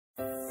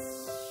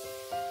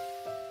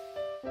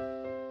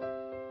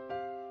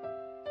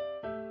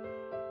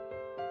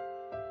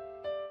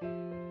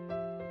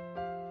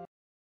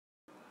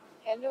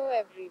Hello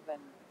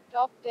everyone.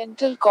 Top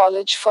Dental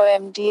College for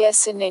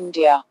MDS in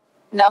India.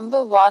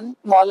 Number 1,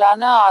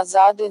 Maulana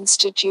Azad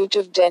Institute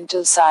of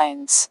Dental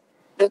Science.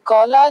 The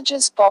college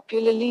is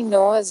popularly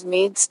known as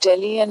Maids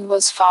Delhi and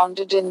was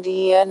founded in the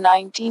year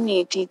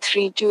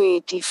 1983 to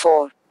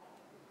 84.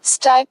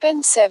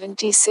 Stipend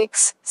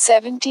 76,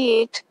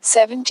 78,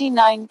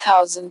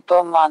 79,000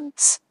 per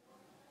month.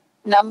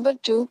 Number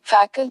 2,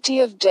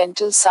 Faculty of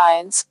Dental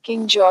Science,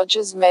 King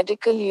George's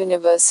Medical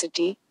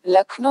University,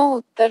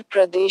 Lucknow, Uttar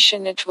Pradesh,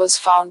 and it was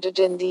founded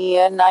in the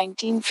year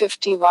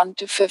 1951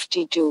 to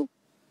 52.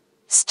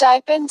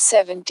 Stipend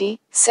 70,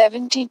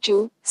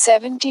 72,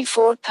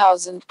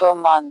 74,000 per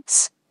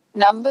month.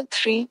 Number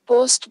 3,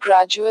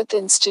 Postgraduate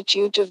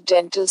Institute of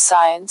Dental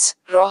Science,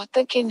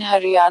 Rohtak in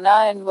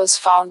Haryana, and was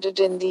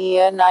founded in the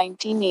year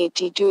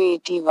 1980 to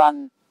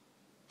 81.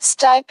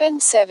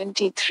 Stipend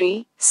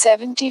 73,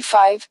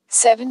 75,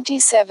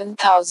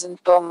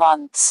 77,000 per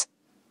month.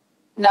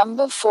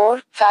 Number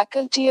 4,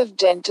 Faculty of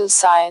Dental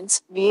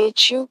Science,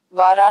 BHU,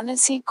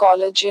 Varanasi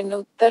College in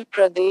Uttar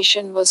Pradesh,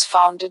 and was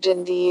founded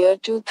in the year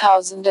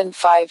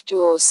 2005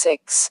 to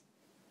 06.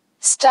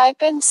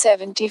 Stipend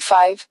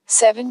 75,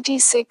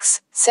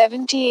 76,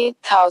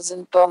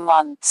 78,000 per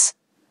month.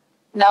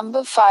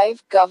 Number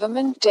 5,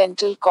 Government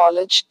Dental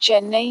College,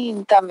 Chennai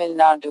in Tamil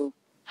Nadu.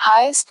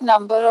 Highest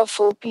number of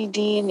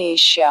OPD in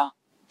Asia.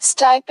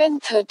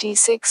 Stipend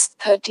 36,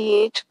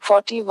 38,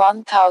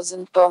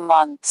 41,000 per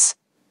month.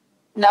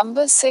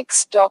 Number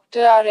 6,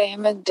 Dr. R.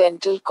 Ahmed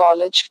Dental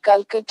College,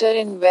 Calcutta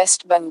in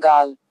West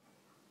Bengal.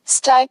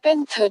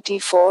 Stipend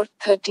 34,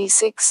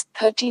 36,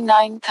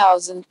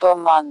 39,000 per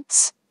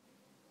month.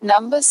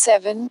 Number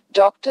 7,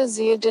 Dr.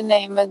 Ziauddin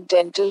Ahmed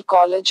Dental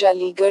College,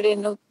 Aligarh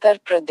in Uttar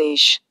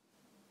Pradesh.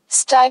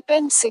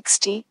 Stipend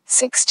 60,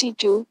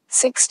 62,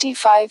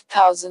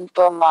 65,000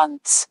 per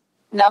month.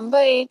 Number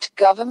 8,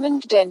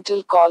 Government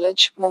Dental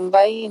College,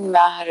 Mumbai in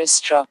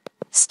Maharashtra.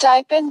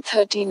 Stipend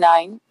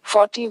 39,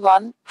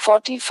 41,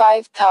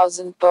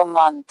 45,000 per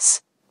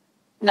month.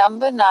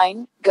 Number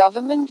 9,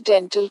 Government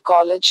Dental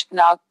College,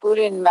 Nagpur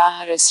in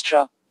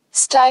Maharashtra.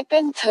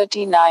 Stipend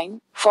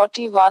 39,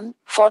 41,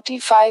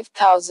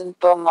 45,000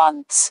 per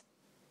month.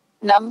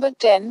 Number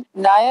 10,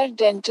 Nair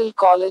Dental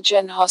College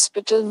and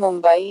Hospital,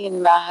 Mumbai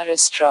in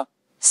Maharashtra.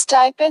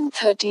 Stipend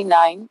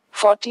 39,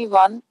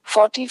 41,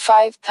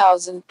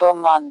 45,000 per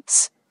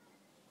month.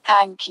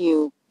 Thank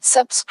you.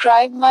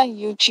 Subscribe my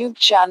YouTube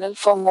channel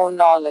for more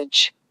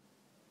knowledge.